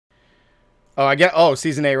Oh, I get. Oh,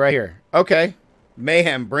 season 8 right here. Okay.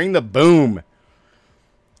 Mayhem, bring the boom.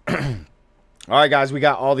 All right, guys, we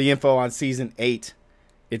got all the info on season 8.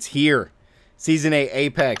 It's here. Season 8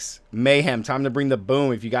 Apex Mayhem. Time to bring the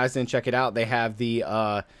boom. If you guys didn't check it out, they have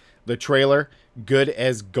the trailer, Good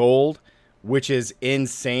as Gold, which is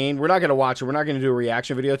insane. We're not going to watch it. We're not going to do a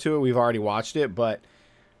reaction video to it. We've already watched it, but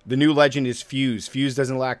the new legend is Fuse. Fuse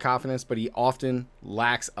doesn't lack confidence, but he often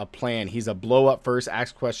lacks a plan. He's a blow-up first,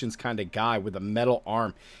 ask questions kind of guy with a metal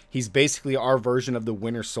arm. He's basically our version of the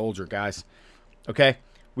Winter Soldier, guys. Okay?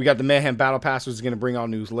 We got the Mayhem Battle Pass, which is going to bring all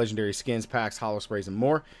new legendary skins, packs, holo sprays, and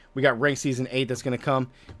more. We got Rank Season 8 that's going to come.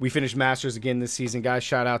 We finished Masters again this season, guys.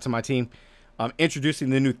 Shout out to my team. Introducing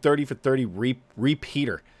the new 30 for 30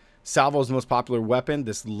 repeater. Salvo's most popular weapon.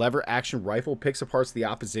 This lever action rifle picks apart the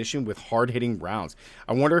opposition with hard-hitting rounds.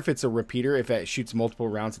 I wonder if it's a repeater, if it shoots multiple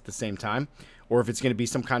rounds at the same time, or if it's going to be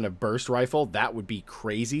some kind of burst rifle. That would be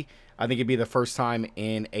crazy. I think it'd be the first time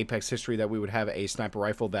in Apex history that we would have a sniper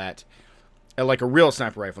rifle that... like a real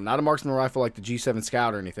sniper rifle, not a marksman rifle like the G7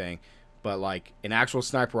 Scout or anything, but like an actual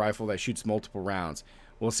sniper rifle that shoots multiple rounds.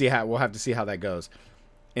 We'll have to see how that goes.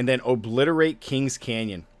 And then Obliterate Kings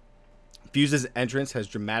Canyon. Fuse's entrance has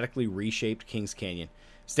dramatically reshaped Kings Canyon.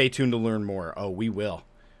 Stay tuned to learn more. Oh, we will.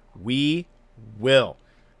 We will.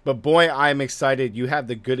 But boy, I am excited. You have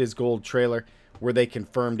the Good as Gold trailer where they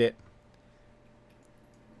confirmed it.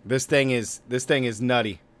 This thing is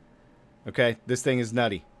nutty. Okay? This thing is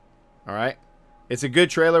nutty. All right? It's a good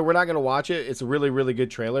trailer. We're not going to watch it. It's a really, really good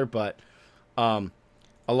trailer, but a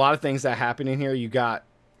lot of things that happen in here. You got,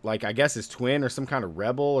 like, I guess his twin or some kind of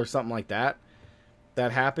rebel or something like that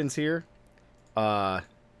happens here. And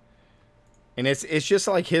it's just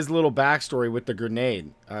like his little backstory with the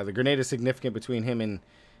grenade. The grenade is significant between him and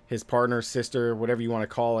his partner, sister, whatever you want to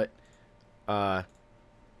call it. But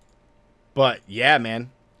yeah,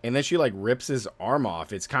 man. And then she like rips his arm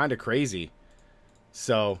off. It's kind of crazy.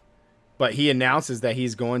 So, but he announces that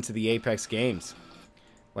he's going to the Apex Games.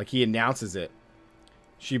 Like, he announces it.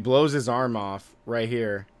 She blows his arm off right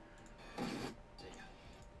here.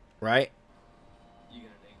 Right?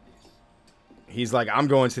 He's like, I'm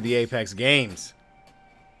going to the Apex Games.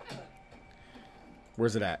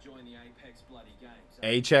 Where's it at? Join the Apex Bloody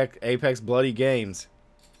Games. Apex Bloody Games.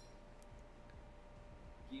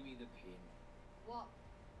 Give me the pin. What?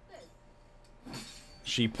 This?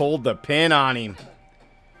 She pulled the pin on him.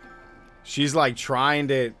 She's like trying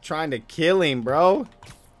to kill him, bro. You're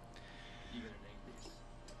gonna need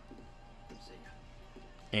this. See ya.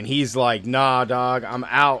 And he's like, nah, dog, I'm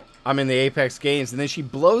out. I'm in the Apex Games. And then she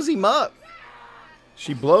blows him up.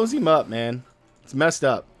 She blows him up, man. It's messed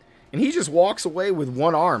up. And he just walks away with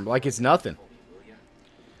one arm like it's nothing.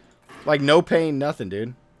 Like no pain, nothing,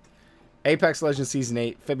 dude. Apex Legends Season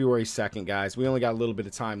 8, February 2nd, guys. We only got a little bit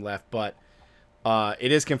of time left, but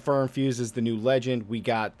it is confirmed Fuse is the new legend. We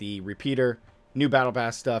got the repeater, new Battle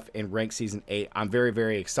Pass stuff, and Rank Season 8. I'm very,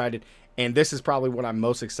 very excited. And this is probably what I'm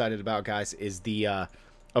most excited about, guys, is the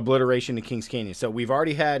obliteration to Kings Canyon. So we've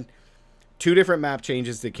already had 2 different map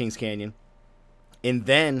changes to Kings Canyon. And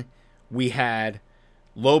then we had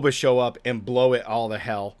Loba show up and blow it all to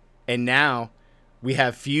hell. And now we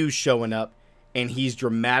have Fuse showing up, and he's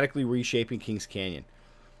dramatically reshaping Kings Canyon.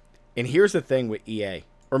 And here's the thing with EA,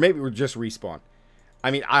 or maybe we're just Respawn.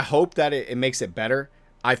 I mean, I hope that it makes it better.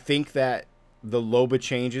 I think that the Loba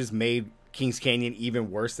changes made Kings Canyon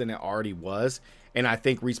even worse than it already was. And I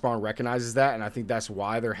think Respawn recognizes that, and I think that's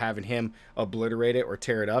why they're having him obliterate it or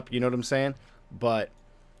tear it up. You know what I'm saying? But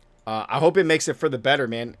I hope it makes it for the better,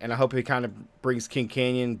 man. And I hope it kind of brings King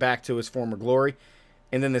Canyon back to his former glory.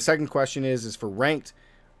 And then the second question is for Ranked.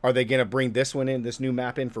 Are they going to bring this one in, this new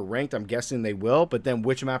map in for Ranked? I'm guessing they will. But then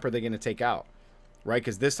which map are they going to take out? Right?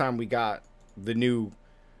 Because this time we got the new,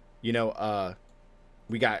 you know,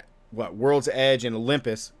 we got, what, World's Edge and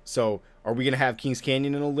Olympus. So are we going to have Kings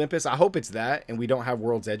Canyon and Olympus? I hope it's that. And we don't have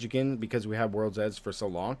World's Edge again because we have World's Edge for so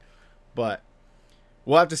long. But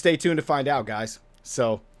we'll have to stay tuned to find out, guys.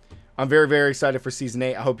 So I'm very, very excited for Season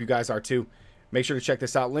 8. I hope you guys are too. Make sure to check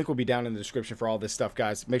this out. Link will be down in the description for all this stuff,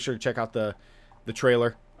 guys. Make sure to check out the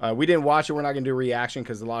trailer. We didn't watch it. We're not going to do a reaction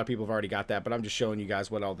because a lot of people have already got that. But I'm just showing you guys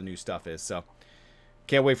what all the new stuff is. So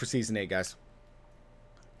can't wait for Season 8, guys.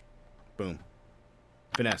 Boom.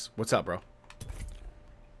 Finesse, what's up, bro?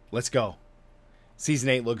 Let's go. Season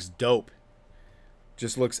 8 looks dope.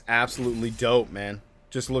 Just looks absolutely dope, man.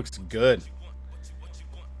 Just looks good.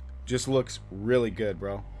 Just looks really good,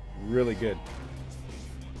 bro. Really good.